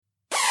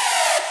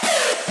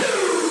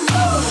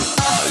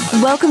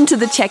Welcome to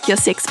the Check Your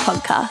Six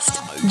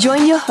podcast.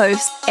 Join your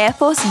hosts, Air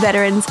Force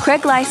veterans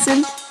Craig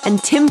Lyson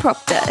and Tim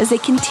Proctor, as they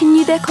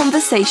continue their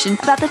conversation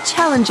about the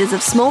challenges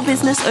of small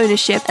business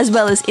ownership, as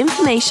well as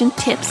information,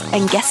 tips,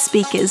 and guest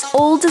speakers,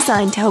 all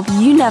designed to help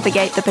you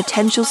navigate the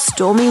potential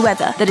stormy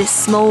weather that is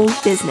small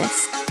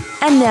business.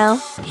 And now,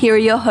 here are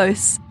your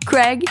hosts,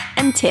 Craig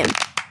and Tim.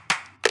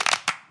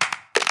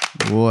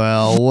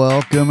 Well,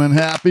 welcome and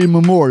happy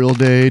Memorial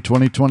Day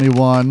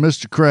 2021,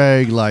 Mr.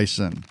 Craig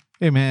Lyson.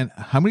 Hey, man,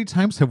 how many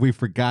times have we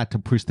forgot to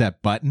push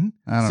that button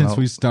since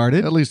we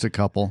started? At least a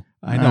couple.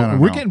 I know.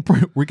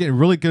 We're getting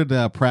really good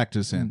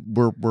practice in.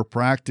 We're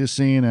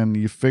practicing, and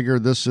you figure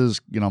this is,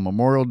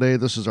 Memorial Day.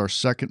 This is our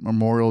second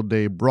Memorial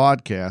Day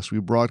broadcast. We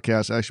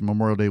broadcast, actually,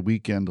 Memorial Day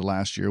weekend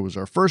last year was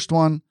our first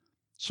one.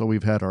 So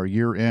we've had our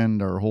year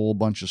end, our whole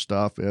bunch of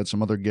stuff. We had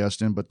some other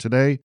guests in, but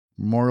today,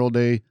 Memorial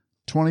Day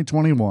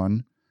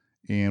 2021,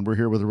 and we're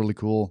here with a really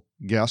cool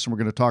guest, and we're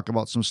going to talk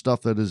about some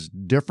stuff that is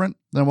different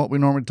than what we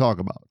normally talk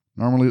about.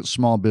 Normally it's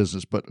small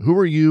business, but who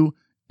are you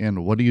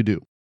and what do you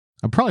do?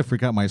 I probably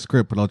forgot my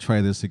script, but I'll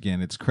try this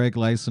again. It's Craig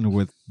Lyson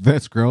with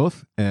Vets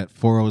Growth at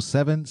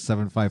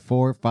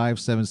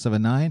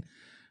 407-754-5779.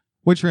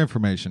 What's your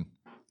information?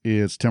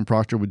 It's Tim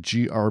Proctor with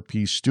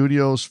GRP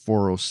Studios,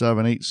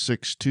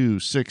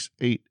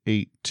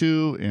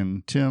 407-862-6882,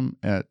 and Tim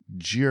at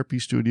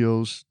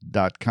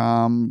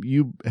grpstudios.com.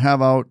 You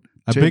have out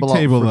a big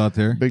table out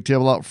there. Big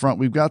table out front.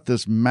 We've got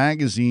this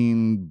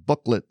magazine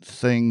booklet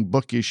thing,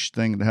 bookish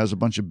thing that has a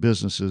bunch of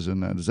businesses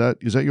in that. Is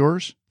that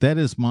yours? That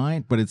is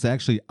mine, but it's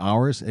actually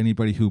ours.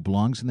 Anybody who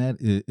belongs in that,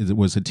 it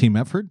was a team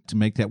effort to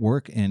make that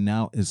work, and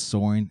now it's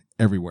soaring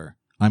everywhere.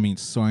 I mean,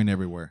 soaring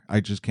everywhere. I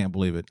just can't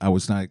believe it. I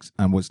was not.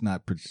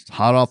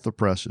 Hot off the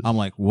presses. I'm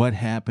like, what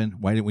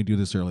happened? Why didn't we do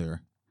this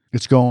earlier?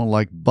 It's going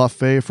like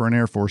buffet for an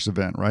Air Force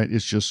event, right?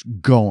 It's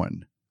just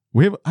going.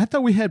 I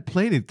thought we had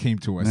plated came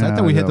to us. I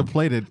thought we had the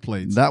plated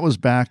plates. That was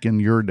back in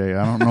your day.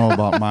 I don't know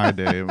about my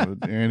day.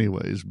 But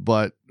anyways,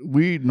 but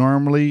we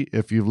normally,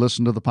 if you've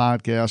listened to the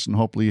podcast, and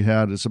hopefully you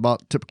had, it's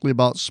typically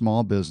about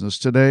small business.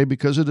 Today,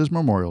 because it is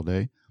Memorial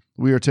Day,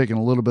 we are taking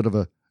a little bit of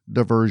a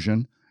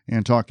diversion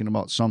and talking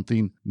about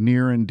something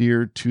near and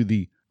dear to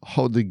the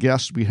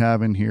guest we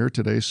have in here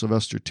today,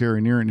 Sylvester Terry,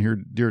 near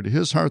and dear to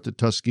his heart, the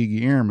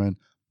Tuskegee Airmen,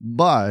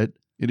 but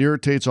it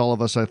irritates all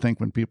of us, I think,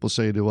 when people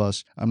say to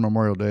us on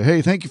Memorial Day,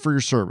 hey, thank you for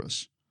your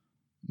service.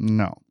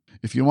 No.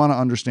 If you want to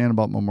understand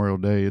about Memorial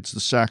Day, it's the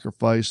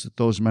sacrifice that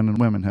those men and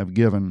women have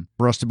given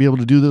for us to be able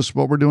to do this,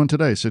 what we're doing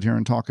today, sit here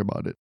and talk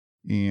about it.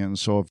 And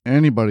so if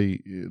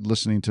anybody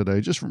listening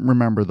today, just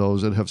remember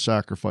those that have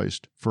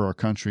sacrificed for our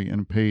country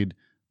and paid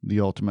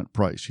the ultimate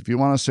price. If you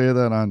want to say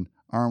that on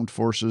Armed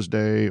Forces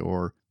Day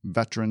or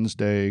Veterans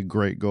Day,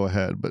 great, go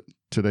ahead. But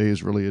today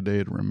is really a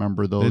day to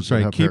remember those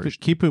that have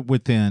perished. Keep it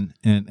within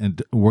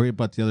and worry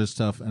about the other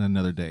stuff in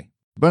another day.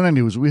 But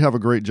anyways, we have a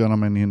great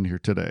gentleman in here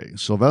today.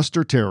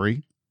 Sylvester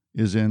Terry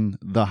is in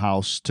the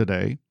house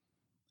today,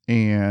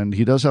 and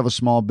he does have a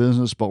small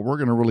business, but we're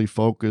going to really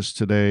focus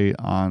today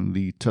on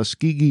the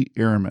Tuskegee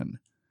Airmen.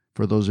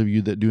 For those of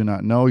you that do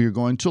not know, you're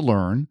going to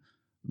learn.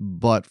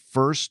 But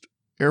first,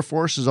 Air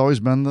Force has always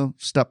been the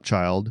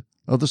stepchild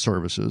of the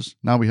services.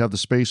 Now we have the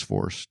Space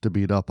Force to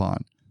beat up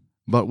on.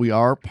 But we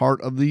are part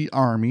of the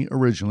Army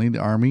originally, the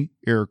Army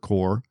Air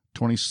Corps,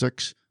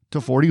 26 to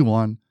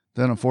 41.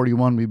 Then in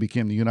 41, we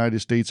became the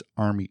United States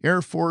Army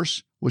Air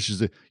Force, which is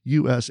the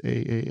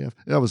USAAF.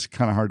 That was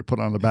kind of hard to put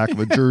on the back of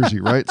a jersey,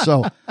 right?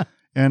 So,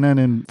 and then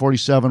in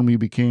 47, we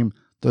became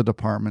the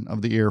Department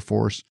of the Air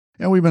Force.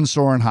 And we've been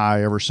soaring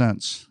high ever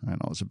since. I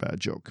know it's a bad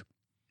joke.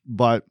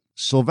 But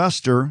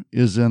Sylvester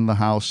is in the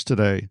house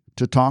today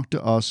to talk to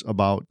us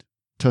about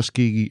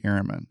Tuskegee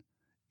Airmen.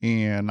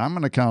 And I'm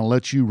going to kind of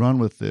let you run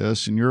with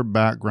this and your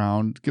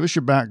background. Give us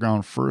your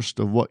background first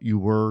of what you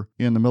were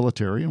in the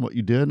military and what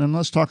you did, and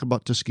let's talk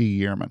about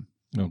Tuskegee Airmen.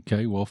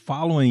 Okay, well,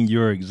 following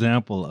your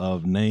example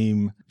of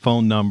name,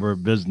 phone number,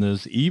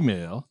 business,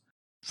 email,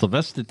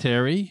 Sylvester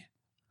Terry,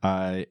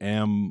 I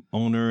am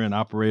owner and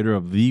operator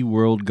of The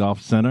World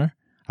Golf Center.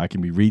 I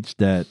can be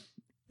reached at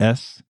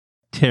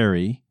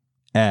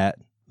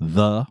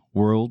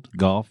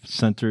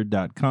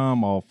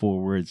terry@theworldgolfcenter.com, all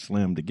 4 words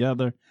slammed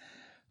together.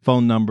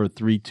 Phone number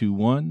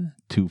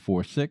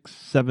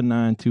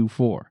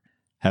 321-246-7924.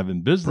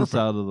 Having business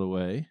out of the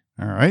way,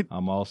 all right.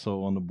 I'm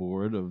also on the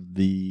board of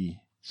the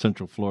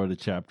Central Florida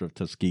chapter of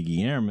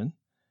Tuskegee Airmen.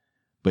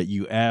 But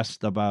you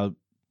asked about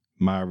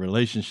my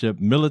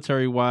relationship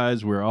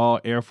military-wise. We're all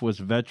Air Force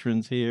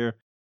veterans here.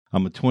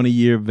 I'm a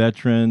 20-year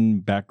veteran,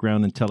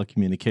 background in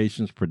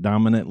telecommunications,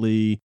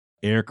 predominantly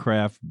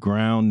aircraft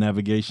ground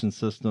navigation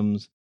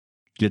systems,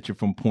 get you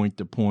from point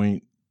to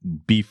point.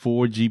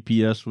 Before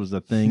GPS was a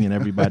thing in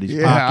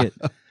everybody's pocket,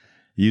 it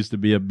used to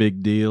be a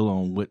big deal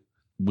on what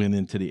went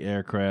into the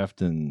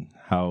aircraft and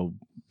how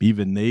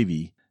even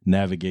Navy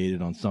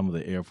navigated on some of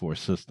the Air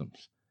Force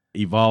systems.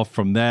 Evolved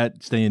from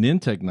that, staying in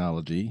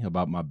technology,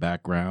 about my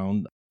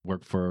background.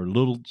 Worked for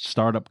little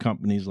startup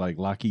companies like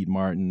Lockheed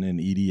Martin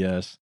and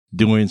EDS,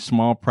 doing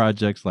small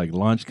projects like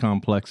launch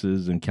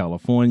complexes in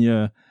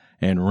California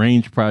and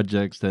range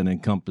projects that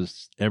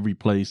encompassed every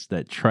place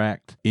that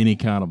tracked any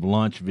kind of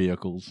launch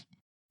vehicles,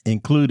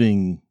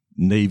 including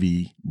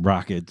Navy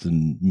rockets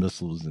and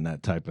missiles and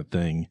that type of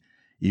thing,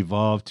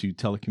 evolved to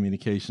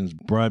telecommunications,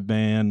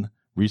 broadband,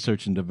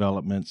 research and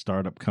development,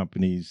 startup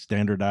companies,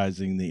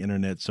 standardizing the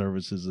internet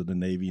services of the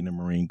Navy and the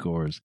Marine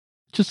Corps.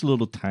 Just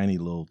little tiny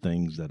little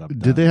things that I've done.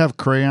 Did they have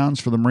crayons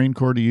for the Marine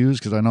Corps to use?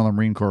 Because I know the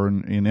Marine Corps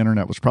in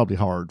internet was probably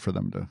hard for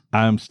them to.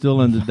 I'm still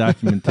in the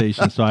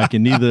documentation, so I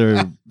can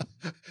neither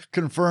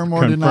confirm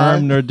or deny.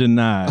 nor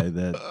deny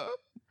that.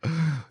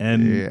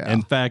 And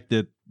in fact,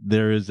 that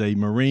there is a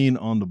Marine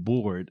on the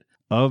board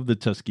of the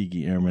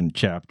Tuskegee Airmen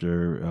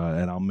chapter,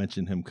 and I'll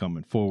mention him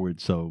coming forward.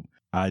 So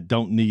I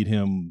don't need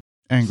him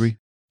angry.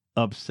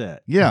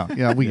 Upset.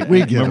 Yeah, we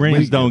get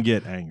Marines don't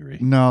get angry.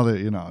 No,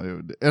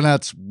 and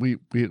that's we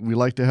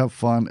like to have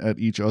fun at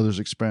each other's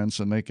expense,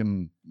 and they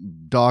can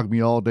dog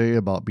me all day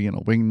about being a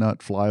wingnut,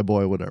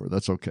 flyboy, whatever.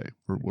 That's okay.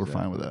 We're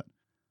fine with that.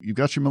 You've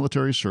got your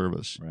military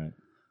service. Right.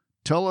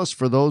 Tell us,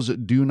 for those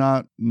that do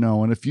not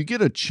know, and if you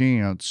get a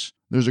chance,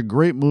 there's a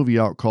great movie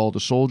out called A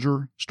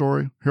Soldier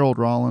Story, Harold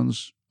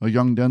Rollins, a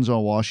young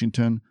Denzel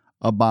Washington,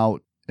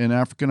 about an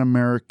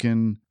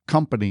African-American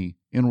company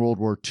in World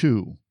War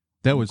II.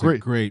 That was a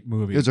great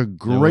movie. It's a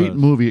great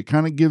movie. It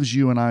kind of gives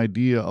you an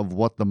idea of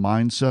what the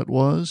mindset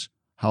was,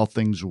 how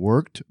things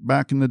worked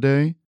back in the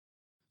day.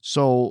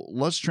 So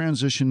let's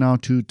transition now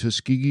to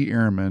Tuskegee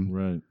Airmen,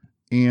 right,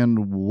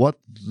 and what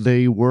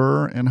they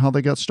were and how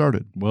they got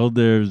started. Well,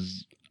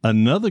 there's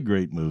another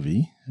great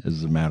movie,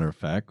 as a matter of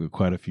fact, with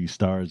quite a few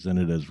stars in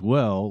it as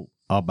well,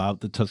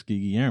 about the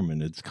Tuskegee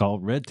Airmen. It's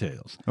called Red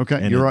Tails. Okay,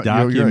 and you're it right.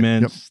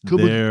 documents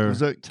their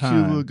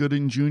time. Cuba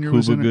Gooding Jr.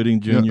 was in it? Cuba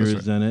Gooding Jr.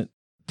 is in it.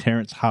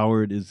 Terrence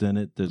Howard is in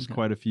it. There's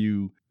quite a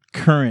few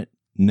current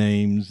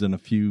names and a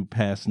few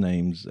past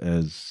names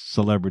as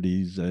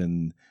celebrities.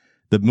 And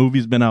the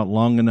movie's been out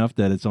long enough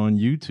that it's on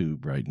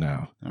YouTube right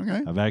now.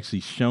 Okay. I've actually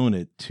shown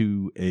it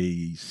to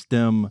a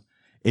STEM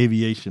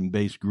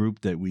aviation-based group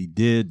that we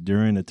did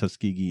during the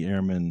Tuskegee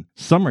Airmen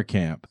summer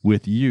camp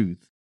with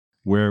youth,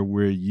 where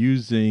we're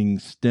using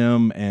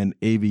STEM and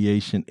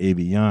aviation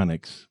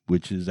avionics,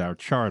 which is our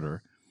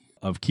charter,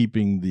 of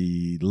keeping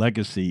the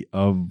legacy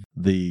of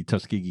the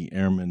Tuskegee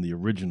Airmen, the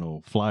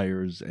original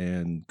flyers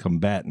and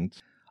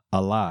combatants,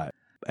 alive.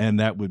 And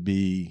that would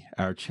be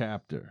our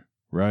chapter,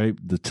 right?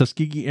 The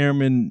Tuskegee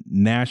Airmen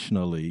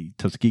nationally,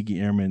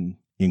 Tuskegee Airmen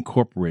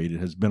Incorporated,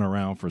 has been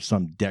around for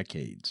some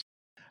decades.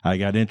 I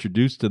got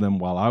introduced to them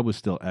while I was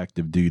still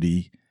active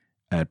duty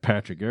at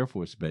Patrick Air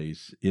Force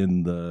Base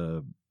in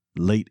the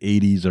late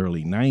 80s,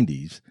 early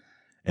 90s,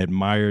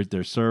 admired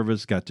their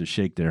service, got to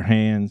shake their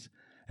hands.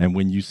 And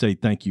when you say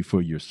thank you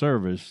for your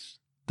service,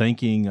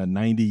 thanking a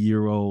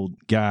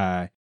 90-year-old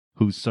guy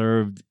who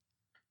served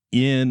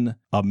in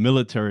a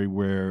military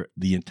where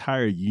the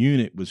entire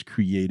unit was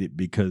created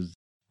because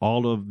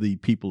all of the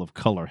people of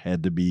color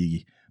had to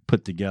be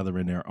put together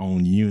in their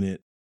own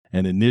unit.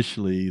 And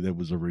initially there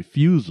was a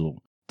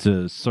refusal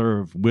to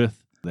serve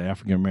with the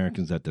African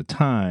Americans at the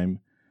time.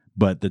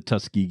 But the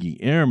Tuskegee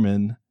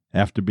Airmen,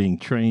 after being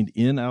trained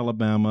in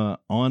Alabama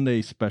on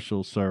a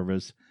special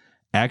service,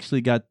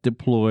 actually got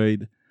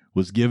deployed,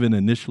 was given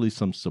initially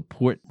some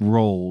support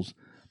roles,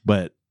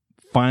 but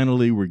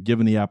finally were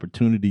given the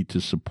opportunity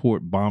to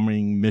support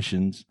bombing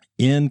missions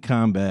in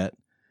combat.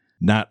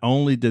 Not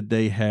only did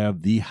they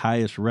have the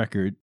highest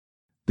record,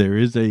 there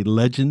is a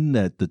legend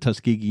that the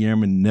Tuskegee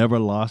Airmen never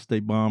lost a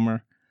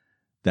bomber.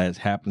 That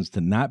happens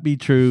to not be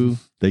true.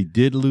 They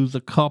did lose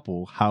a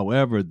couple.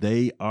 However,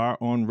 they are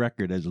on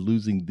record as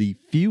losing the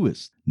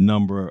fewest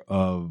number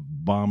of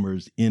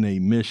bombers in a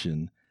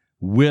mission,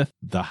 with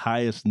the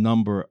highest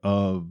number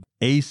of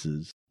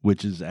aces,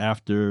 which is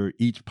after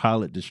each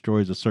pilot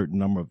destroys a certain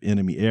number of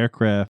enemy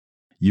aircraft,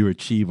 you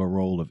achieve a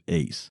role of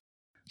ace.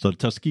 So the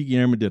Tuskegee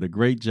Airmen did a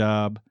great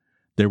job.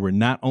 There were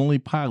not only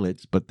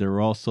pilots, but there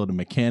were also the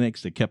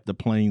mechanics that kept the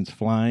planes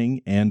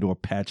flying and or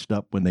patched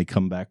up when they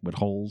come back with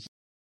holes.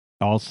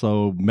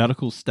 Also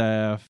medical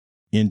staff,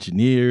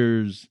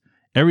 engineers,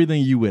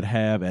 everything you would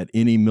have at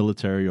any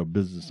military or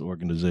business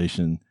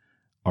organization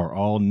are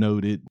all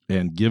noted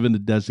and given the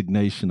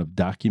designation of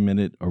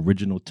Documented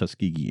Original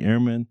Tuskegee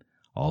Airmen,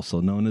 also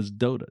known as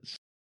DOTAs.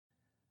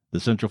 The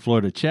Central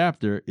Florida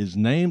chapter is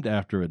named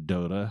after a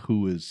DOTA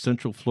who is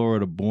Central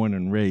Florida born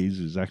and raised,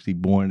 who's actually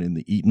born in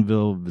the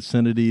Eatonville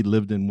vicinity,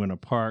 lived in Winter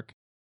Park.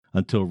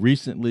 Until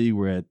recently,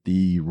 we're at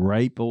the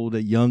ripe old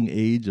young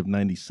age of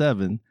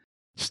 97,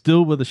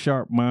 still with a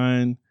sharp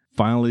mind,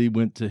 finally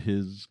went to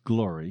his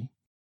glory.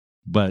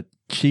 But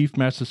Chief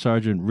Master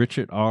Sergeant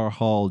Richard R.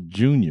 Hall,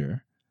 Jr.,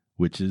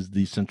 which is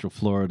the Central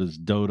Florida's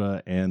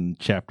DOTA and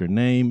chapter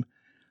name,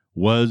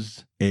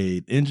 was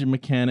an engine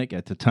mechanic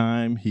at the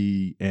time.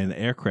 He, an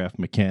aircraft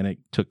mechanic,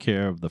 took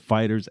care of the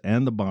fighters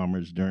and the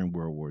bombers during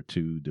World War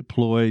II,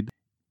 deployed,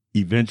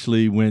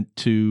 eventually went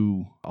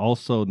to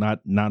also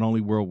not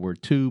only World War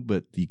II,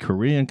 but the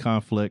Korean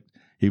conflict.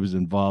 He was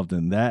involved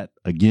in that,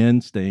 again,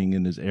 staying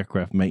in his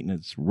aircraft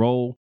maintenance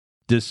role.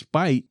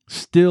 despite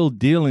still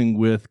dealing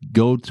with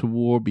go to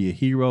war, be a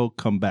hero,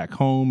 come back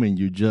home, and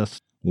you're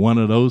just one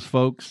of those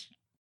folks.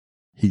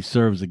 He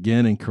serves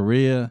again in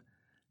Korea,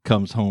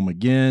 comes home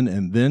again,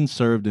 and then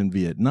served in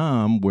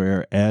Vietnam,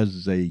 where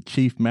as a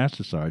Chief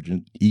Master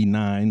Sergeant,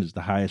 E9 is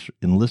the highest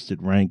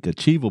enlisted rank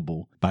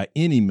achievable by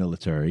any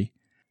military,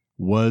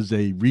 was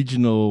a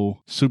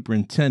regional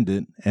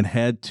superintendent and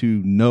had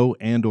to know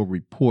and or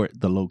report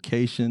the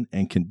location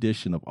and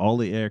condition of all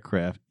the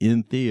aircraft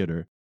in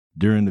theater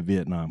during the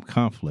Vietnam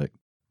conflict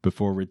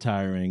before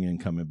retiring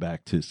and coming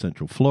back to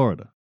Central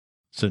Florida.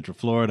 Central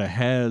Florida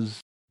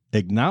has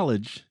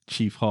acknowledged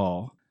Chief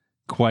Hall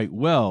quite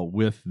well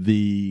with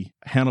the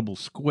Hannibal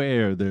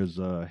Square. There's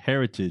a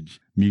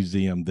heritage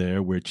museum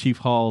there where Chief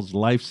Hall's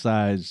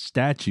life-size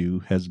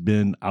statue has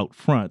been out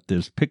front.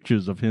 There's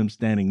pictures of him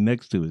standing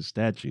next to his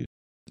statue.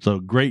 So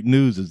great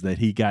news is that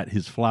he got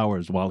his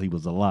flowers while he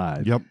was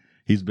alive. Yep.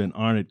 He's been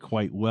honored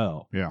quite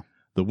well. Yeah.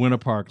 The Winter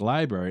Park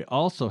Library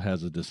also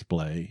has a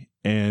display,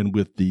 and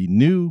with the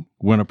new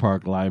Winter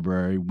Park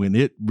Library, when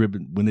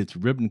its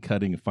ribbon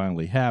cutting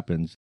finally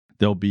happens,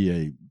 there'll be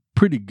a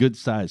pretty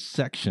good-sized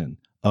section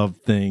of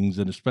things,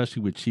 and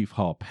especially with Chief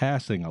Hall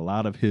passing, a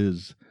lot of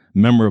his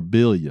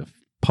memorabilia,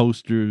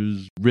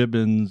 posters,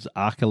 ribbons,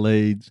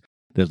 accolades.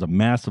 There's a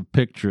massive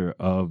picture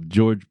of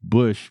George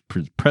Bush,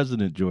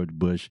 President George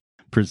Bush,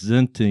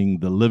 presenting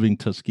the living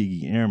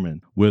Tuskegee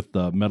Airmen with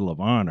the Medal of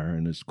Honor,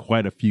 and there's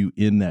quite a few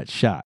in that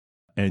shot.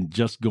 And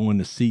just going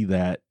to see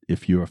that,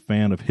 if you're a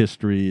fan of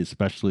history,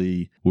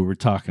 especially we were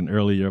talking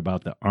earlier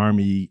about the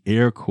Army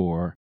Air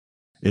Corps,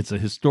 it's a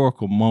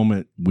historical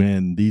moment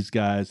when these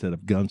guys that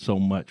have done so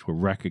much were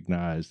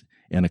recognized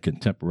in a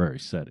contemporary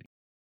setting.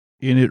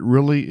 And it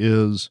really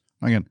is,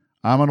 again,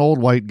 I'm an old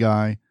white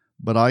guy,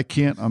 but I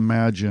can't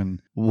imagine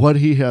what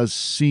he has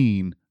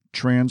seen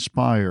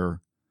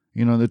transpire.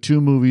 You know, the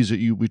two movies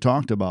that we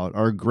talked about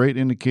are great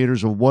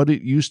indicators of what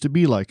it used to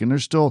be like. And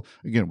there's still,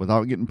 again,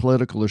 without getting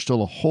political, there's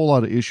still a whole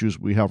lot of issues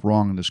we have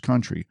wrong in this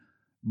country.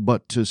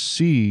 But to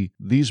see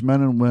these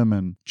men and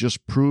women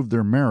just prove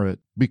their merit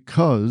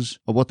because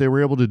of what they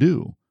were able to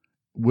do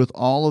with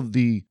all of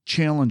the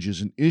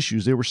challenges and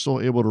issues, they were still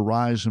able to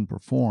rise and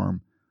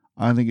perform.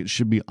 I think it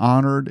should be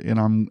honored, and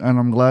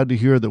I'm glad to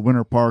hear that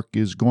Winter Park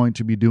is going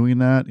to be doing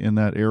that in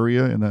that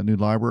area, in that new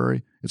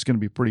library. It's going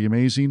to be pretty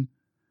amazing.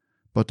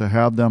 But to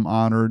have them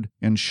honored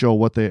and show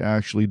what they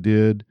actually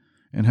did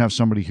and have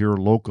somebody here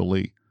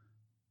locally,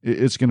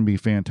 it's going to be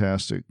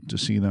fantastic to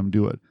see them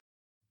do it.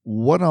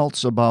 What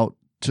else about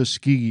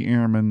Tuskegee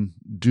Airmen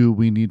do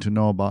we need to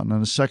know about? And in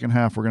the second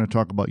half, we're going to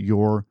talk about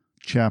your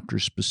chapter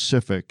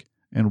specific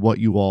and what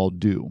you all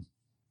do.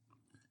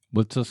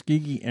 With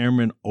Tuskegee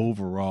Airmen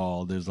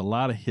overall, there's a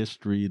lot of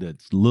history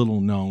that's little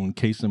known.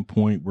 Case in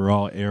point, we're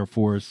all Air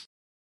Force.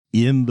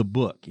 In the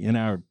book, in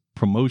our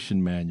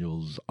promotion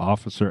manuals,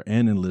 officer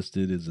and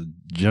enlisted, is a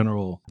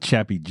General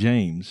Chappie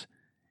James.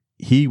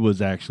 He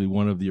was actually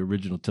one of the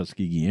original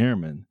Tuskegee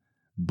Airmen,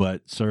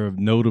 but served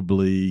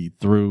notably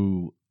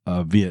through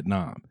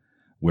Vietnam,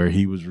 where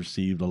he was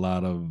received a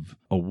lot of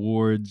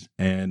awards,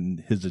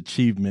 and his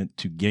achievement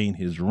to gain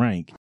his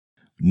rank,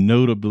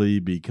 notably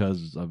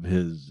because of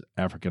his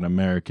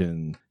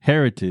African-American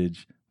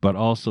heritage, but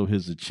also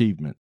his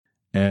achievement.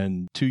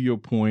 And to your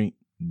point,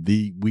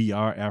 we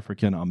are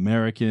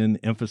African-American,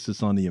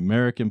 emphasis on the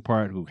American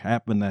part, who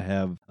happen to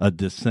have a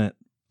descent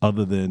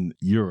other than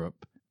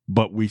Europe,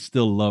 but we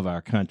still love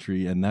our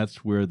country. And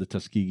that's where the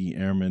Tuskegee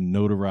Airmen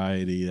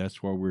notoriety,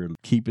 that's where we're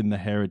keeping the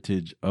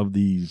heritage of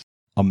these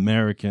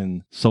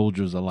American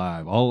soldiers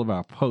alive. All of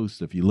our posts,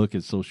 if you look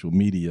at social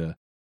media,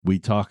 we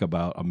talk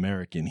about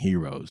American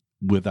heroes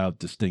without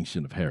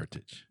distinction of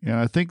heritage. And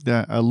I think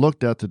that I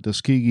looked at the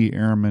Tuskegee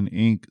Airmen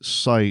Inc.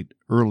 site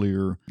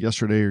earlier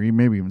yesterday, or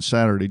maybe even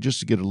Saturday, just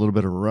to get a little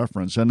bit of a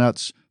reference. And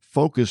that's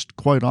focused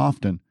quite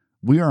often.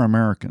 We are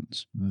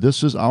Americans.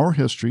 This is our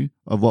history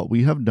of what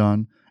we have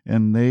done.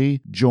 And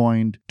they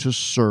joined to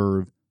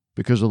serve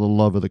because of the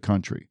love of the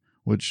country,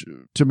 which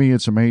to me,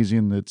 it's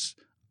amazing.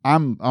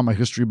 I'm a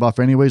history buff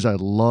anyways. I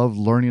love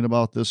learning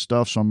about this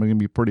stuff. So I'm going to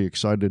be pretty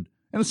excited.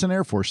 And it's an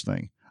Air Force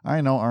thing. I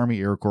know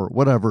Army Air Corps,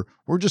 whatever.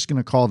 We're just going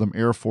to call them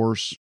Air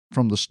Force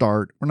from the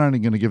start. We're not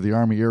even going to give the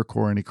Army Air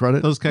Corps any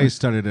credit. Those guys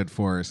started it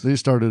for us. They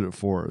started it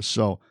for us.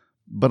 So,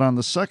 but on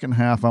the second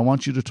half, I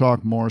want you to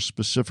talk more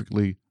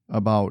specifically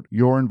about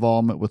your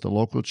involvement with the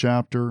local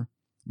chapter.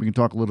 We can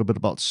talk a little bit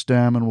about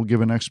STEM, and we'll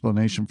give an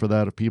explanation for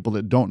that of people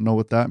that don't know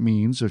what that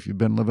means. If you've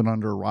been living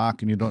under a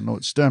rock and you don't know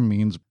what STEM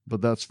means,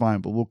 but that's fine.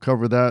 But we'll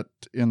cover that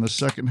in the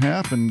second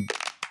half and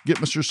get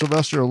Mr.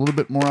 Sylvester a little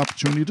bit more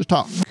opportunity to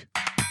talk.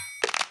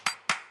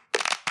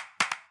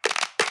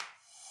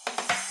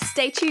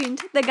 Stay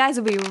tuned. The guys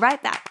will be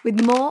right back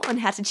with more on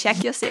how to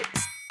check your six.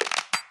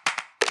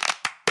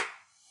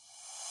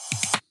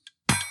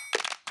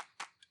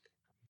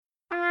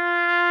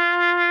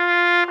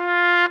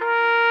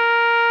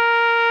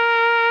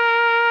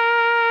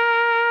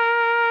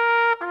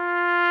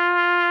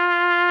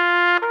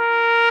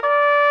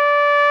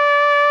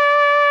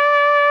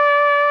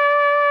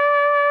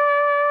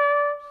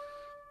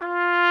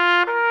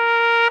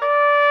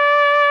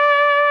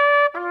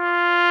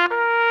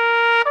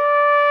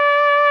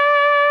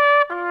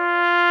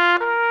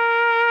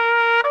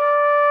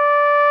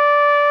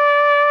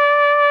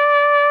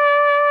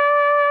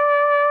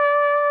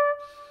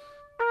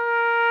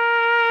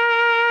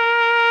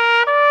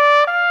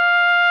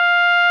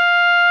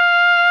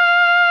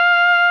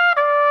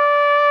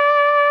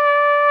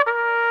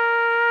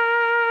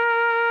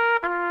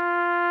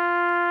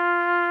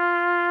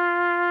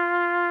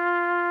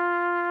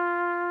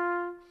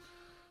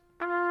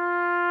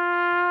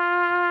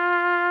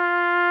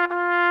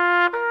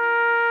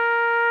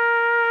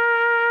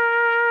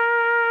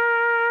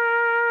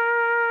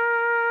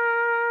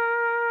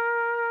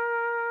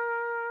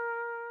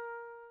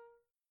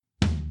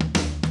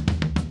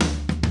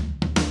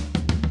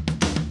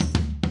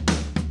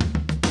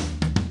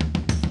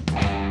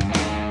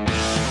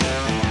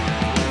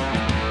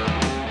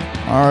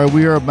 All right,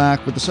 we are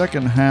back with the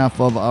second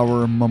half of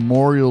our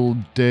Memorial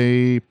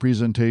Day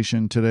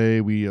presentation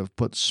today. We have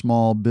put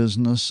small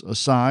business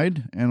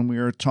aside, and we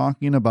are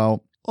talking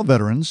about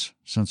veterans,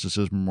 since this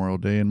is Memorial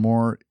Day, and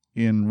more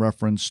in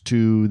reference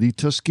to the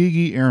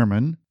Tuskegee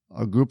Airmen,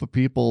 a group of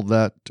people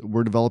that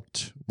were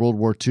developed World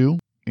War II.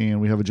 And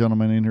we have a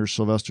gentleman in here,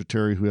 Sylvester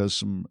Terry, who has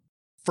some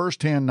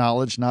firsthand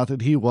knowledge, not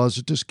that he was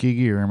a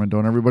Tuskegee Airman,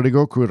 don't everybody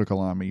go critical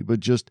on me,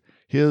 but just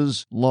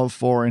his love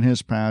for and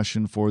his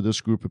passion for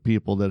this group of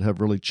people that have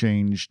really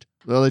changed.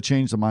 Well, they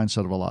changed the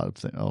mindset of a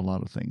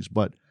lot of things.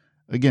 But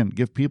again,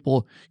 give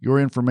people your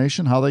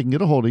information, how they can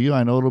get a hold of you.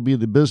 I know it'll be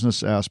the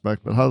business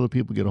aspect, but how do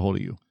people get a hold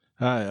of you?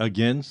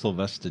 Again,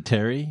 Sylvester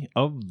Terry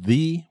of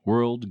the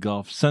World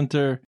Golf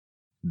Center.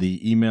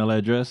 The email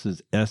address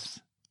is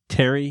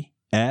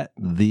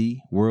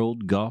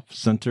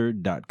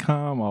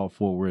sterry@theworldgolfcenter.com, all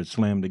 4 words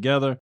slammed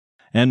together.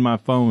 And my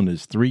phone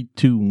is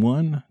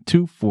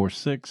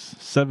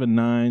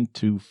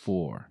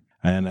 321-246-7924.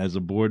 And as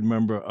a board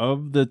member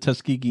of the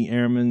Tuskegee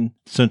Airmen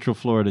Central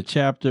Florida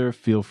chapter,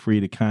 feel free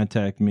to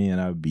contact me, and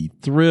I would be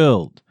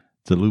thrilled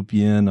to loop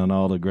you in on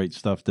all the great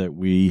stuff that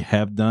we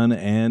have done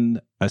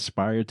and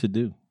aspire to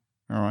do.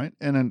 All right.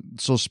 And then,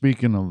 so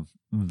speaking of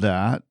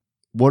that,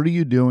 what are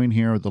you doing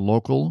here at the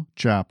local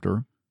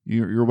chapter?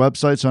 Your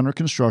website's under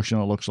construction,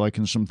 it looks like,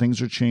 and some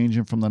things are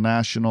changing from the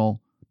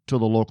national to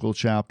the local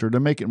chapter to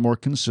make it more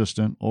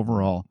consistent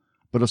overall.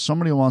 But if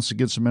somebody wants to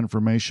get some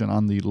information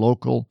on the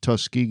local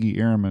Tuskegee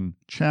Airmen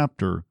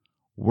chapter,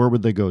 where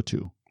would they go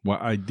to? Well,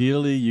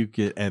 ideally, you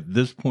could, at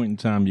this point in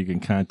time, you can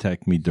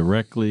contact me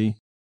directly.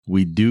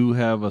 We do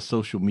have a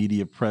social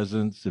media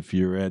presence. If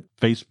you're at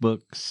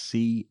Facebook,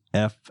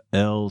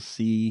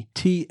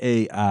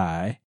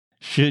 CFLCTAI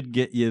should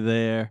get you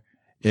there.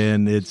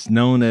 And it's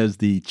known as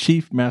the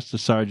Chief Master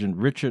Sergeant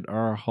Richard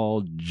R.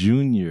 Hall,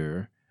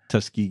 Jr.,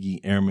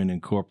 Tuskegee Airmen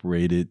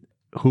Incorporated,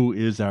 who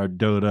is our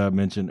DOTA, I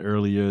mentioned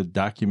earlier,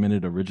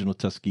 documented original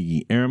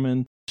Tuskegee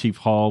Airman. Chief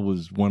Hall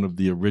was one of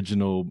the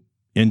original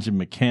engine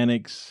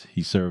mechanics.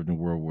 He served in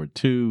World War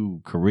II,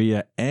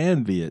 Korea,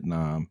 and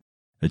Vietnam,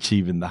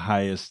 achieving the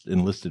highest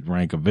enlisted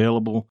rank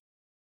available.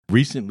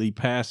 Recently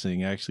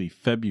passing, actually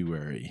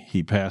February,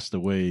 he passed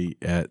away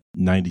at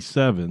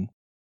 97.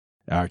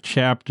 Our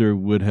chapter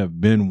would have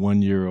been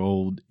 1 year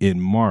old in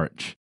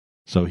March,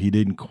 so he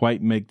didn't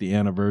quite make the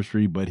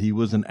anniversary, but he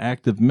was an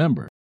active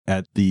member.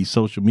 At the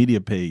social media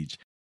page,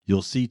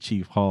 you'll see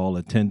Chief Hall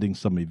attending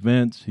some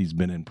events. He's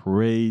been in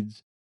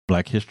parades,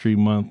 Black History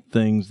Month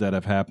things that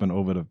have happened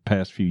over the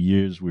past few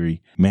years where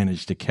he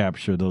managed to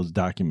capture those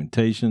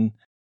documentation.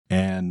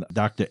 And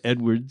Dr.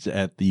 Edwards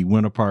at the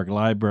Winter Park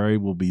Library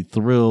will be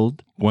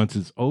thrilled once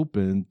it's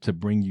open to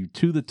bring you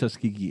to the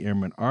Tuskegee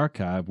Airmen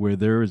Archive, where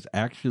there is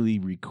actually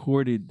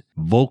recorded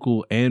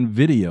vocal and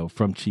video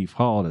from Chief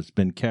Hall that's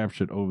been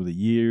captured over the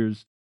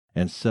years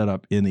and set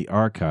up in the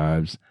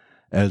archives,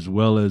 as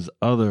well as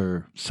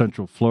other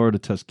Central Florida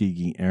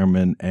Tuskegee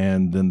Airmen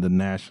and then the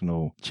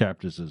national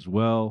chapters as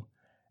well.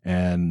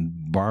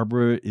 And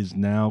Barbara is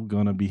now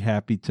going to be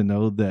happy to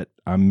know that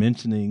I'm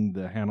mentioning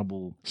the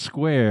Hannibal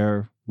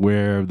Square,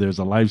 where there's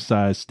a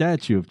life-size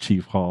statue of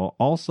Chief Hall,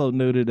 also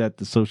noted at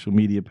the social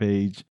media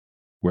page,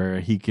 where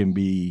he can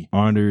be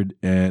honored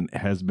and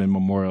has been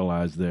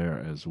memorialized there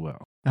as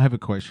well. I have a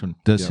question.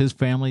 Does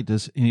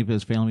any of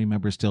his family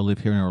members still live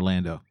here in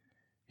Orlando?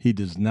 He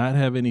does not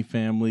have any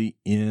family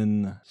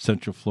in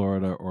Central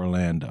Florida,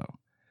 Orlando,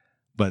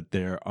 but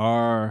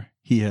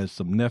he has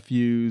some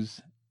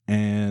nephews,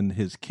 and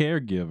his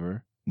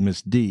caregiver,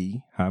 Miss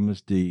D,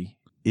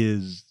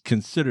 is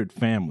considered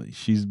family.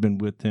 She's been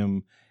with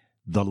him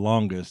the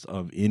longest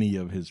of any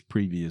of his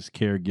previous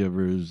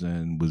caregivers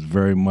and was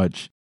very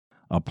much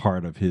a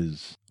part of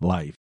his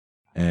life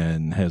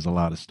and has a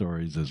lot of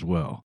stories as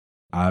well.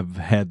 I've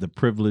had the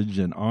privilege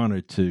and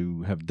honor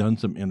to have done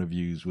some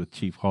interviews with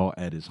Chief Hall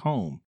at his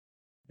home.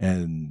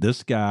 And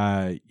this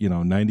guy,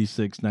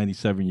 96,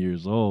 97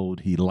 years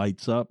old, he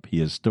lights up. He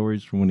has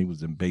stories from when he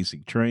was in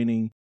basic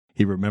training.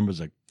 He remembers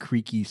a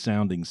creaky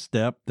sounding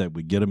step that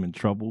would get him in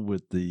trouble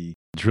with the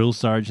drill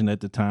sergeant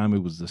at the time.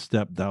 It was the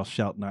step, "Thou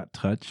shalt not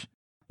touch."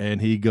 And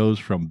he goes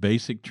from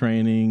basic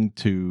training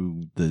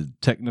to the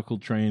technical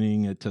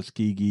training at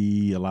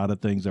Tuskegee, a lot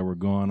of things that were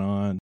going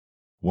on.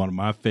 One of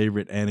my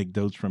favorite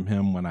anecdotes from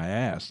him, when I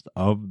asked,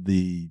 of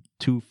the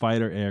 2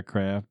 fighter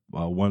aircraft,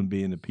 one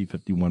being the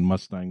P-51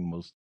 Mustang,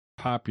 most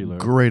popular.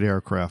 Great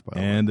aircraft, by the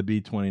way. And the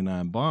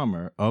B-29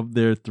 bomber, of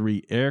their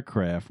 3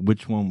 aircraft,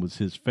 which one was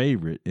his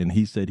favorite? And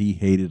he said he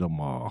hated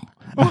them all.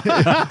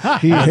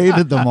 He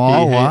hated them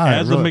all? Why?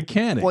 As a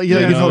mechanic. Well,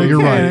 yeah,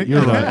 you're right.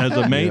 You're right. As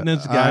a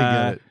maintenance guy. I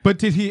get it. But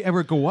did he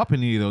ever go up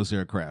in any of those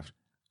aircraft?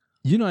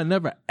 I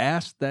never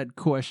asked that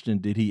question.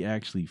 Did he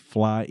actually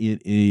fly in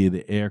any of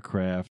the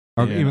aircraft?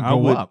 Or even I go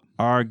would up?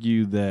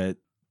 argue that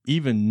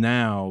even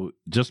now,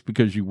 just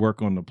because you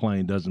work on the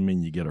plane doesn't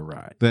mean you get a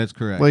ride. That's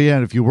correct. Well, yeah,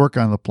 and if you work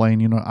on the plane,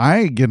 you know, I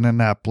ain't getting in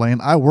that plane.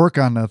 I work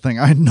on that thing.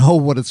 I know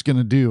what it's going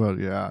to do.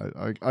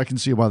 Yeah, I can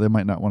see why they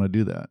might not want to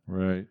do that.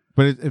 Right.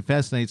 But it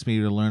fascinates me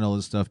to learn all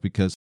this stuff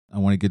because I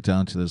want to get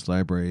down to this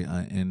library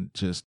and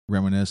just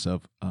reminisce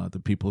of the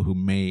people who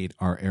made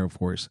our Air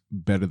Force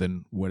better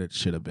than what it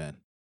should have been.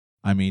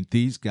 I mean,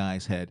 these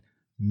guys had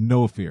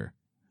no fear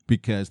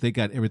because they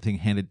got everything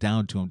handed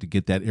down to them to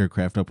get that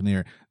aircraft up in the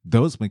air.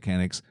 Those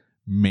mechanics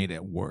made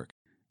it work.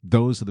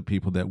 Those are the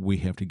people that we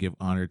have to give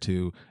honor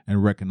to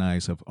and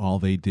recognize of all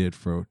they did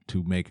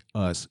to make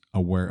us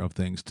aware of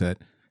things that,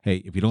 hey,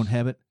 if you don't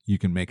have it, you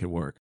can make it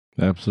work.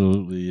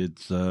 Absolutely.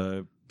 It's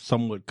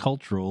somewhat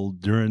cultural.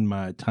 During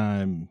my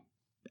time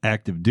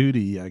active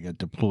duty, I got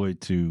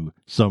deployed to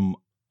some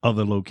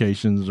other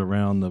locations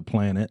around the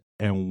planet.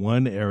 And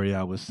one area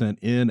I was sent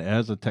in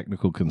as a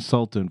technical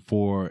consultant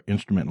for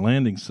instrument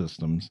landing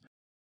systems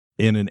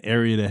in an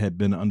area that had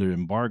been under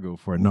embargo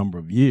for a number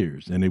of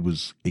years. And it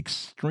was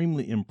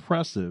extremely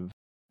impressive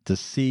to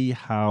see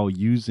how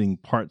using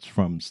parts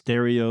from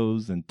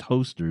stereos and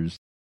toasters,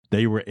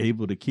 they were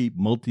able to keep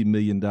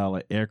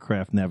multi-million-dollar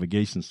aircraft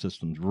navigation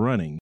systems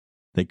running.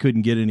 They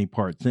couldn't get any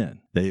parts in.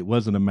 It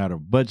wasn't a matter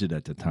of budget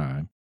at the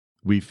time.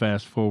 We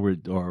fast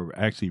forward, or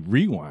actually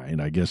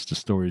rewind, I guess, the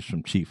stories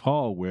from Chief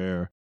Hall,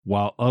 where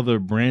while other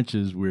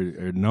branches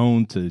are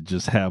known to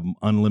just have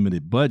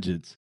unlimited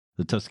budgets,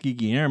 the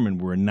Tuskegee Airmen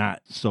were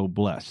not so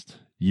blessed.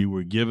 You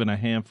were given a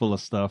handful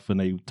of stuff and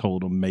they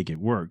told them make it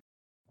work,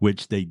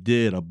 which they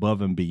did above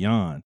and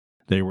beyond.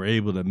 They were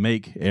able to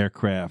make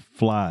aircraft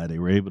fly. They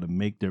were able to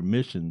make their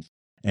missions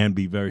and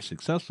be very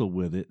successful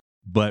with it,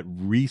 but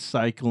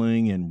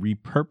recycling and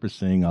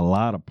repurposing a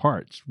lot of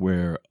parts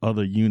where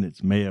other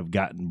units may have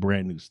gotten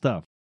brand new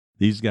stuff.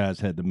 These guys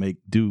had to make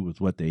do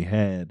with what they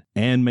had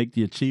and make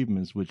the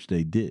achievements which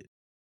they did.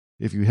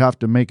 If you have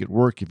to make it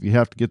work, if you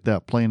have to get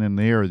that plane in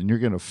the air, then you're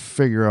going to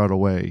figure out a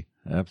way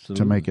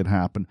Absolutely to make it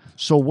happen.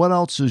 So what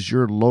else is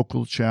your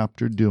local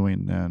chapter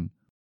doing then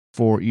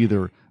for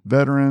either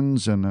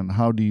veterans, and then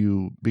how do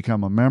you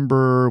become a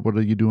member? What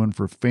are you doing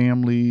for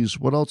families?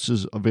 What else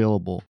is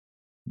available?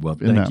 Well,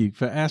 thank you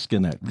for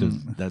asking that,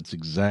 because that's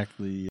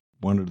exactly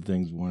one of the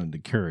things we wanted to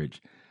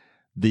encourage.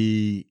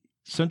 The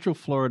Central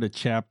Florida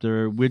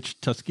chapter,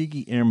 which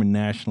Tuskegee Airmen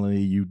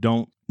nationally, you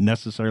don't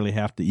necessarily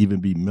have to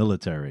even be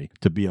military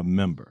to be a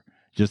member.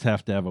 Just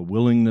have to have a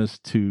willingness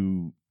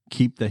to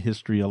keep the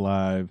history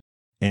alive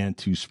and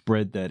to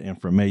spread that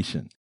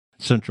information.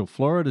 Central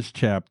Florida's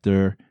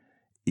chapter,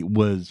 it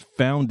was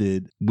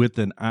founded with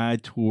an eye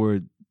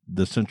toward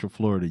the Central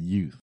Florida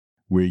youth,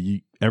 where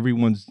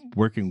everyone's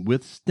working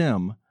with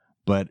STEM,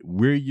 but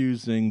we're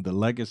using the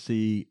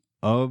legacy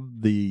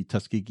of the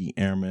Tuskegee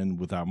Airmen,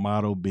 with our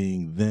motto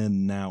being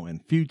then, now,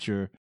 and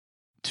future,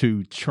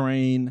 to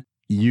train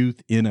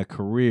youth in a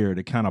career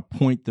to kind of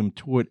point them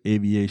toward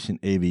aviation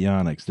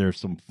avionics. There are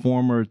some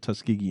former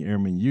Tuskegee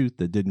Airmen youth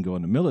that didn't go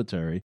in the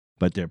military,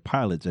 but they're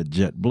pilots at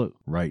JetBlue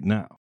right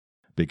now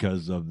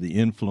because of the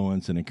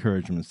influence and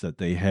encouragements that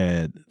they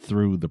had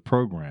through the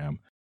program.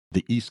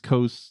 The East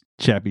Coast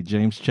Chappie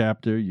James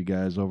chapter, you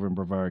guys over in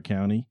Brevard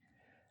County,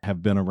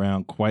 have been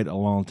around quite a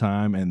long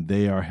time, and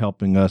they are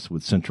helping us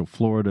with Central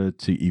Florida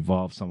to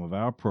evolve some of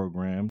our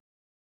programs.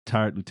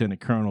 Retired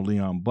Lieutenant Colonel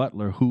Leon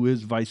Butler, who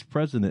is vice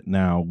president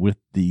now with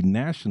the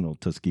National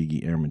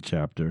Tuskegee Airmen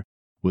chapter,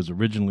 was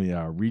originally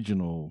our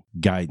regional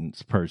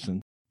guidance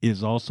person,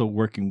 is also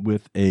working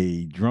with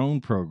a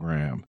drone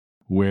program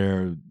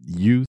where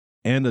youth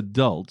and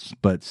adults,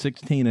 but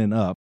 16 and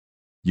up,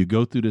 you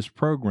go through this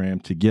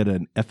program to get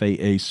an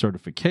FAA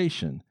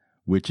certification,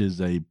 which is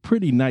a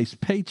pretty nice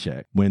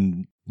paycheck.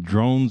 When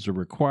drones are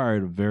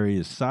required of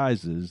various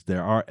sizes,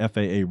 there are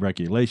FAA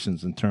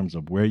regulations in terms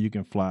of where you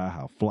can fly,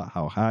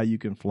 how high you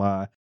can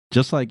fly.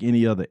 Just like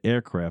any other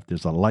aircraft,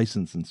 there's a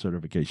license and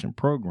certification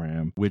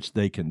program which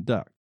they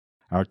conduct.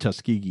 Our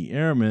Tuskegee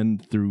Airmen,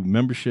 through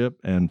membership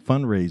and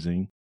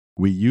fundraising,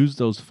 we use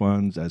those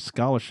funds as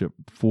scholarship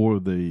for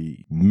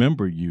the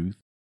member youth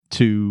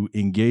to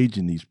engage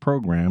in these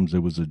programs.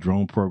 There was a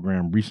drone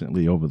program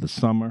recently over the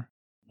summer.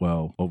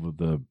 Well, over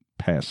the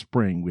past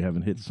spring. We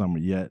haven't hit summer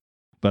yet,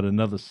 but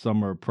another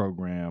summer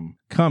program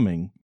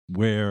coming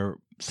where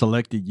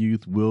selected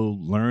youth will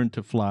learn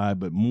to fly,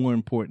 but more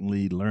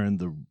importantly, learn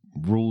the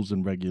rules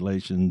and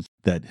regulations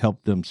that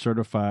help them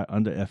certify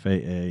under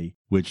FAA,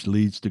 which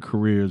leads to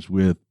careers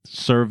with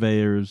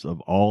surveyors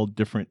of all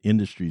different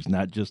industries,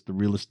 not just the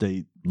real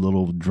estate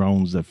little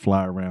drones that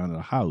fly around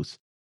a house,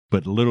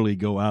 but literally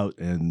go out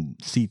and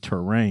see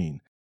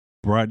terrain.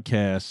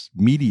 Broadcast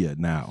media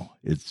now,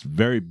 it's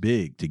very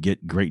big to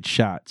get great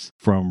shots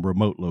from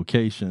remote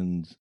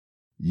locations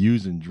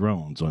using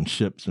drones on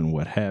ships and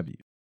what have you.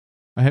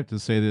 I have to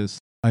say this.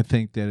 I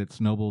think that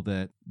it's noble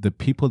that the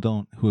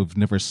people who have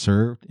never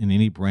served in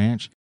any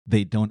branch,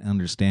 they don't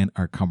understand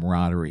our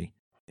camaraderie.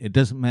 It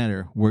doesn't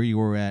matter where you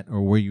were at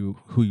or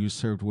who you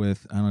served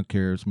with. I don't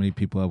care as many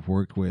people I've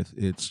worked with.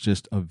 It's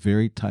just a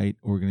very tight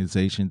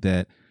organization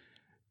that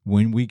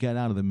When we got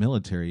out of the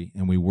military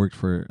and we worked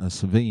for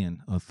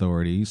civilian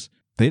authorities,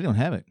 they don't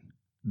have it.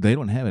 They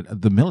don't have it.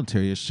 The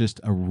military is just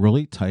a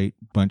really tight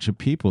bunch of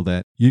people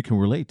that you can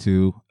relate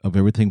to of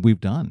everything we've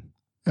done.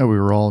 Yeah, we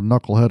were all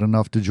knucklehead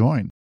enough to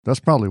join. That's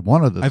probably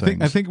one of the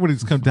things. I think what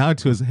it's come down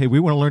to is, hey, we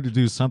want to learn to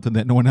do something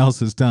that no one else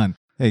has done.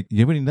 Hey, you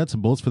have any nuts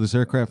and bolts for this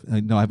aircraft?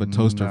 No, I have a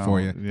toaster for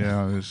you.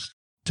 Yeah, it's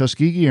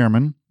Tuskegee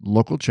Airmen,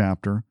 local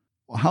chapter.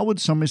 How would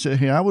somebody say,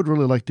 hey, I would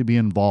really like to be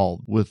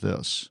involved with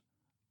this?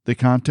 They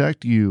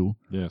contact you.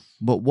 Yes.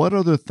 But what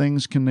other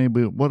things can they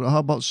be? How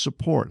about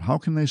support? How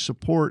can they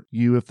support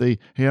you if they,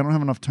 hey, I don't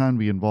have enough time to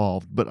be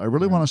involved, but I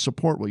really want to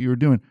support what you're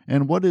doing?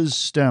 And what is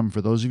STEM?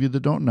 For those of you that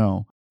don't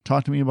know,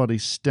 talk to me about a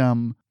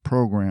STEM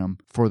program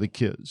for the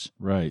kids.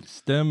 Right.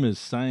 STEM is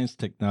science,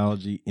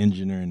 technology,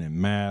 engineering, and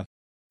math.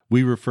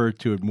 We refer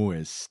to it more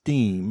as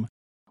STEAM,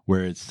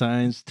 where it's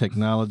science,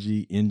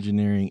 technology,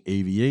 engineering,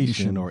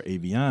 aviation, or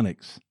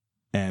avionics,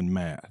 and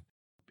math.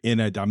 And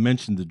I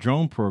mentioned the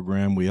drone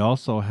program. We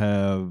also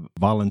have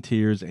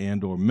volunteers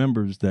and or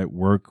members that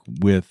work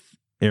with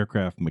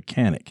aircraft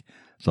mechanic.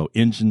 So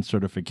engine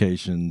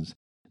certifications,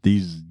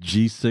 these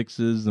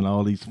G6s and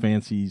all these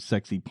fancy,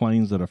 sexy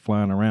planes that are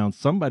flying around,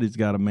 somebody's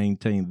got to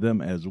maintain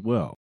them as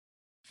well.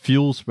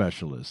 Fuel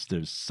specialists,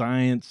 there's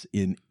science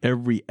in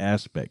every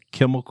aspect,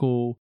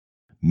 chemical,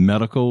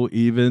 medical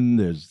even.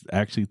 There's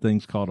actually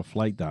things called a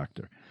flight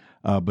doctor.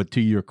 But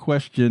to your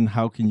question,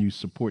 how can you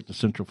support the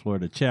Central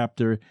Florida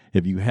chapter?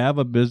 If you have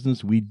a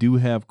business, we do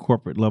have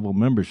corporate level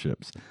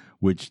memberships,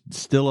 which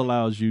still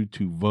allows you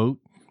to vote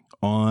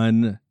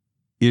on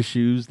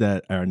issues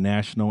that our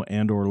national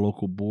and or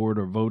local board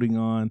are voting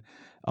on.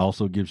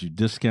 Also gives you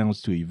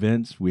discounts to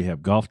events. We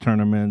have golf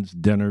tournaments,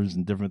 dinners,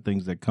 and different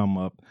things that come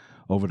up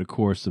over the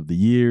course of the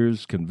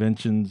years,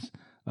 conventions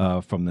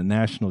from the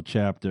national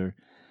chapter.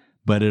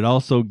 But it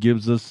also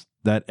gives us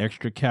that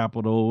extra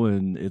capital,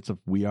 and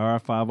we are a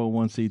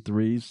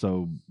 501c3,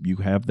 so you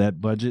have that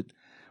budget.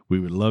 We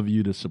would love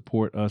you to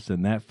support us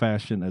in that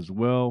fashion as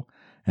well.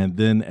 And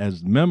then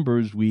as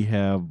members, we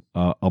have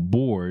a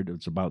board.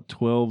 It's about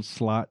 12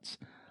 slots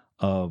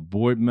of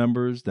board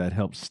members that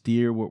help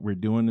steer what we're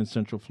doing in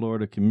Central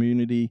Florida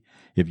community.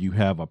 If you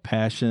have a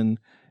passion,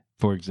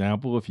 for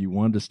example, if you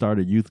wanted to start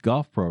a youth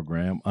golf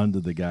program under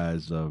the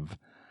guise of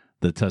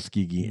the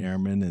Tuskegee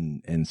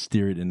Airmen and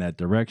steer it in that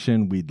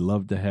direction, we'd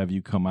love to have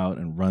you come out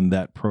and run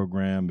that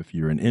program. If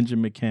you're an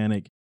engine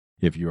mechanic,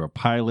 if you're a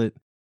pilot,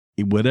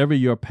 whatever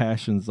your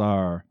passions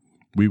are,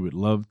 we would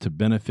love to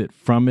benefit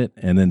from it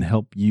and then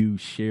help you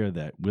share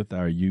that with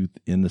our youth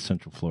in the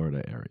Central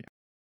Florida area.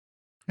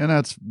 And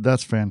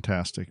that's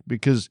fantastic,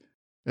 because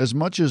as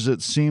much as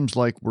it seems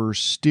like we're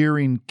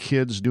steering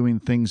kids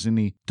doing things in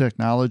the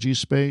technology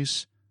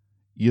space,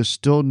 you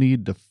still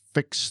need to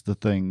fix the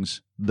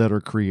things that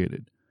are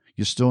created.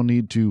 You still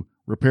need to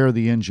repair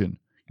the engine.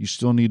 You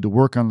still need to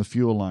work on the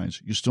fuel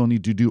lines. You still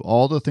need to do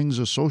all the things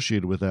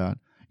associated with that.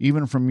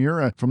 Even from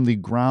the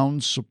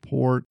ground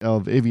support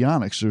of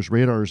avionics, there's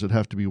radars that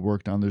have to be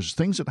worked on. There's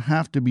things that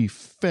have to be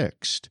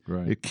fixed.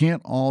 Right. It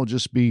can't all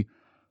just be,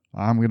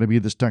 I'm going to be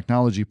this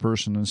technology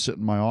person and sit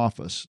in my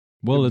office.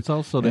 Well, it's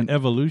also the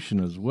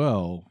evolution as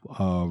well.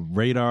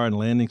 Radar and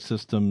landing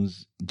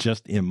systems,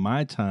 just in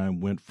my time,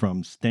 went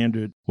from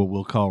standard, what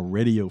we'll call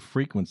radio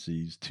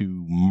frequencies,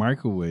 to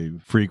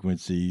microwave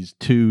frequencies,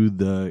 to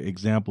the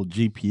example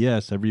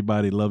GPS.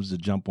 Everybody loves to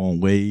jump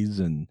on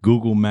Waze and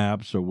Google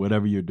Maps or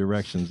whatever your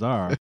directions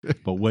are.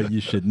 But what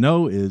you should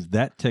know is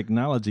that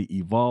technology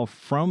evolved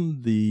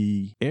from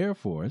the Air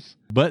Force,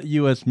 but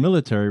U.S.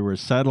 military, where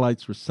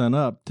satellites were sent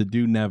up to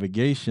do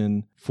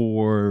navigation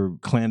for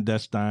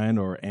clandestine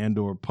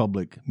or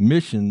public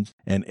missions,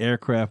 and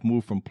aircraft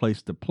move from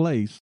place to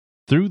place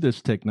through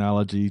this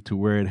technology to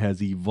where it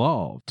has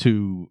evolved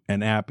to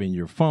an app in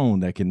your phone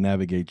that can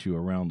navigate you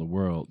around the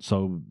world.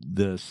 So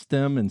the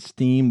STEM and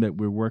STEAM that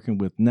we're working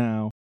with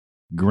now,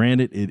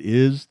 granted, it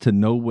is to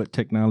know what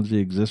technology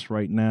exists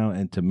right now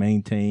and to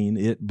maintain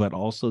it, but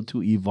also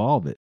to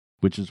evolve it,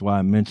 which is why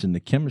I mentioned the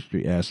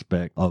chemistry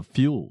aspect of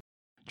fuel,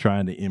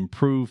 trying to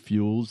improve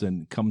fuels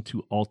and come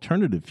to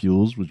alternative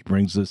fuels, which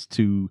brings us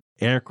to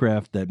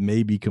aircraft that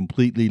may be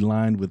completely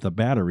lined with a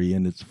battery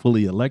and it's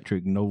fully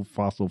electric, no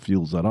fossil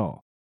fuels at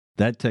all.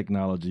 That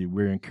technology,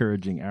 we're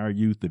encouraging our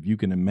youth, if you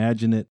can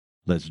imagine it,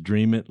 let's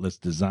dream it, let's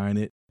design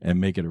it,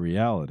 and make it a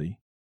reality.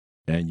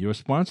 And your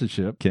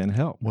sponsorship can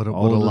help.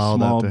 All of the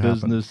small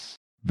business,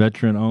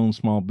 veteran-owned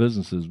small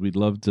businesses, we'd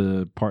love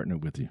to partner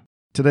with you.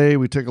 Today,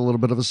 we took a little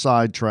bit of a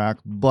sidetrack,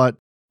 but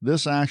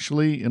this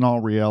actually, in all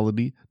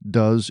reality,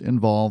 does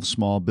involve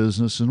small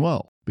business as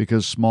well,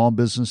 because small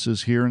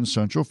businesses here in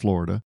Central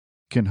Florida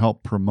can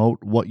help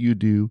promote what you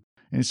do.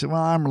 And you say,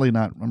 well, I'm really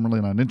not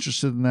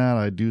interested in that.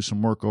 I do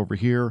some work over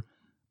here.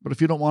 But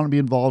if you don't want to be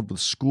involved with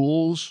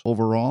schools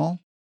overall,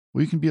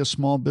 well, you can be a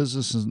small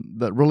business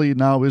that really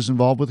now is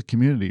involved with the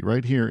community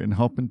right here in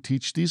helping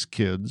teach these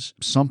kids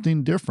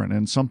something different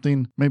and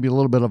something maybe a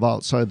little bit of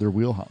outside their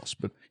wheelhouse.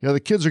 But yeah, the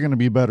kids are going to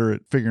be better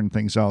at figuring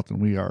things out than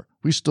we are.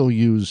 We still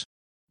use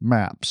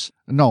maps.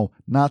 No,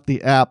 not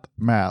the app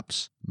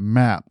maps.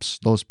 Maps.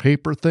 Those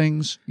paper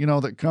things,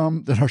 that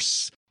come, that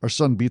our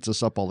son beats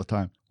us up all the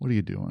time. What are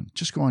you doing?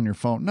 Just go on your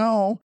phone.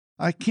 No,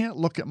 I can't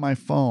look at my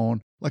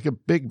phone like a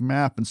big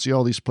map and see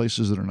all these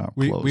places that are not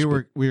closed.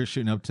 We were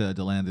shooting up to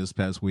DeLand this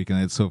past week,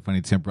 and it's so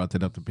funny. Tim brought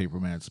that up, the paper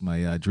maps.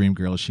 My dream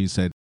girl, she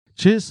said,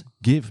 just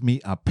give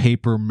me a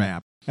paper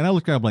map. And I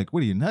looked at her, I'm like,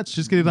 what are you, nuts?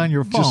 Just get it on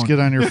your phone. Just get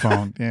on your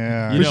phone.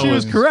 Yeah. But she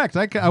was correct.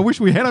 I wish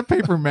we had a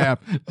paper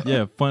map.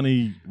 Yeah,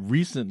 funny.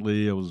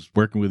 Recently, I was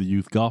working with a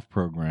youth golf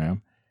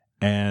program,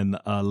 and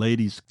a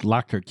lady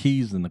locked her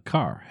keys in the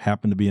car,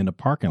 happened to be in the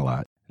parking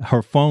lot.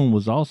 Her phone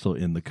was also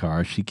in the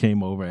car. She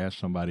came over, asked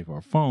somebody for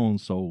a phone.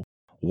 So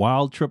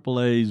while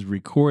AAA's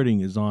recording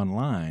is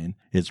online,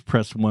 it's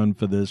press 1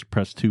 for this,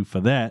 press 2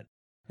 for that.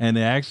 And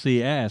they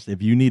actually asked,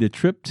 if you need a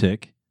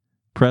triptych,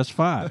 press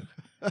 5.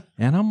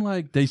 And I'm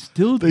like, they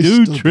still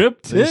do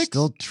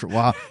triptychs?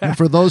 Wow. And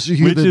for those of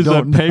you Which that is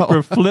don't a paper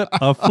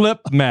know, flip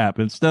map.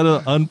 Instead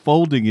of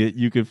unfolding it,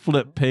 you could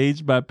flip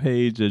page by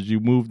page as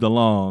you moved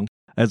along,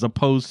 as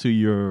opposed to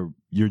your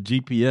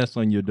GPS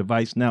on your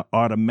device now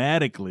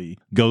automatically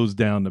goes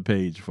down the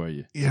page for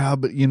you. Yeah,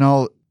 but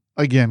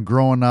again,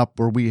 growing up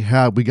where we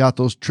got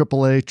those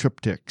AAA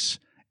triptychs,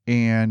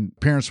 and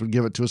parents would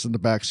give it to us in the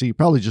back seat,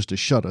 probably just to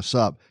shut us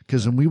up,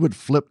 because then we would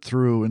flip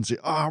through and say,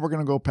 we're going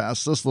to go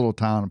past this little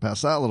town and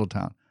past that little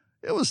town.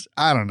 It was,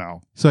 I don't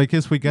know. So I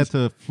guess we got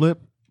the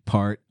flip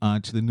part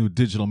onto the new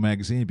digital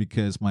magazine,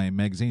 because my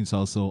magazine's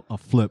also a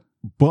flip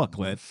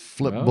booklet.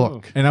 Flip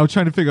book. And I was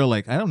trying to figure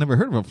out, I never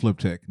heard of a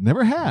fliptych.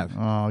 Never have.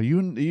 Oh,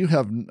 you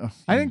have.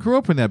 I didn't grow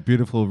up in that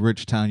beautiful,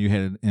 rich town you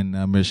had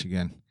in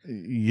Michigan.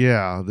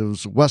 Yeah, there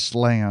was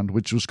Westland,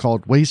 which was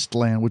called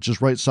Wasteland, which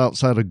is right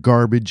outside of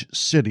Garbage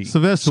City.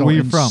 Sylvester, where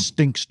you from?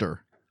 Stinkster.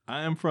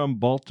 I am from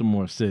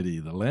Baltimore City,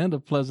 the land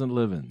of pleasant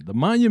living, the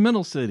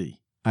monumental city.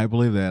 I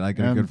believe that. I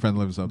got a good friend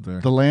lives up there.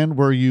 The land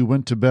where you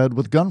went to bed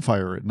with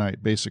gunfire at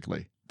night,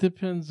 basically.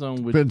 Depends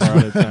on which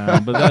part of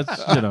town, but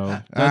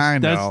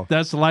that's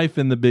that's life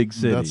in the big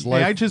city. That's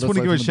life, I just want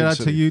to give a shout out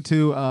city. to you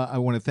two. I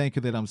want to thank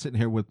you that I'm sitting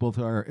here with both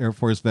our Air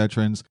Force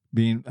veterans,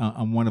 being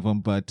I'm one of them.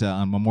 But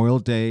on Memorial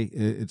Day,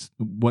 it's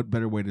what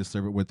better way to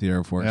serve it with the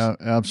Air Force? Yeah,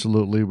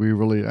 absolutely.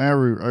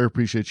 I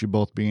appreciate you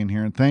both being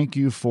here, and thank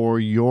you for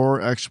your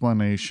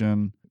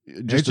explanation.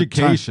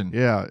 Education.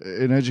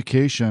 In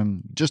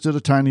education, just did a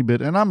tiny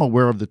bit, and I'm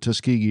aware of the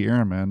Tuskegee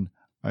Airmen.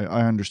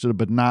 I understood it,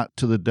 but not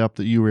to the depth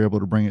that you were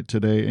able to bring it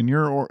today. And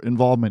your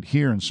involvement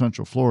here in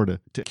Central Florida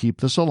to keep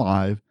this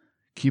alive,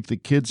 keep the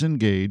kids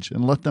engaged,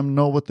 and let them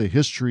know what the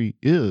history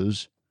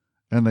is,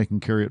 and they can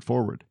carry it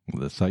forward.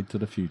 The sight to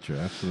the future,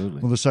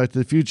 absolutely. Well, the sight to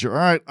the future. All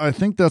right, I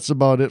think that's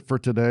about it for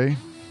today,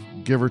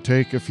 give or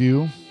take a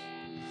few.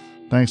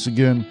 Thanks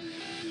again,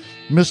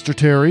 Mr.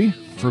 Terry,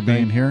 for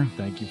being here.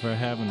 Thank you for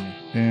having me.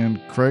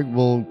 And Craig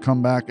will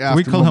come back after.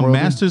 We call Memorial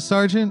him Master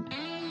Sergeant?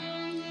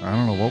 I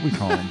don't know what we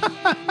call him.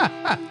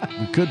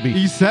 We could be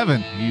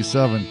E7.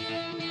 E7.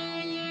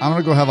 I'm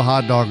going to go have a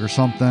hot dog or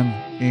something,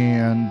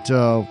 and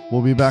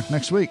we'll be back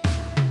next week.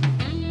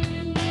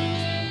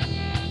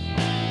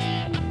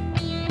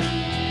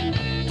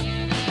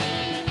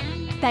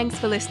 Thanks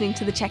for listening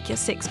to the Check Your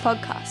Six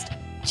podcast.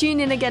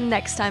 Tune in again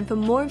next time for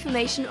more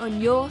information on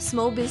your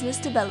small business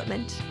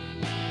development.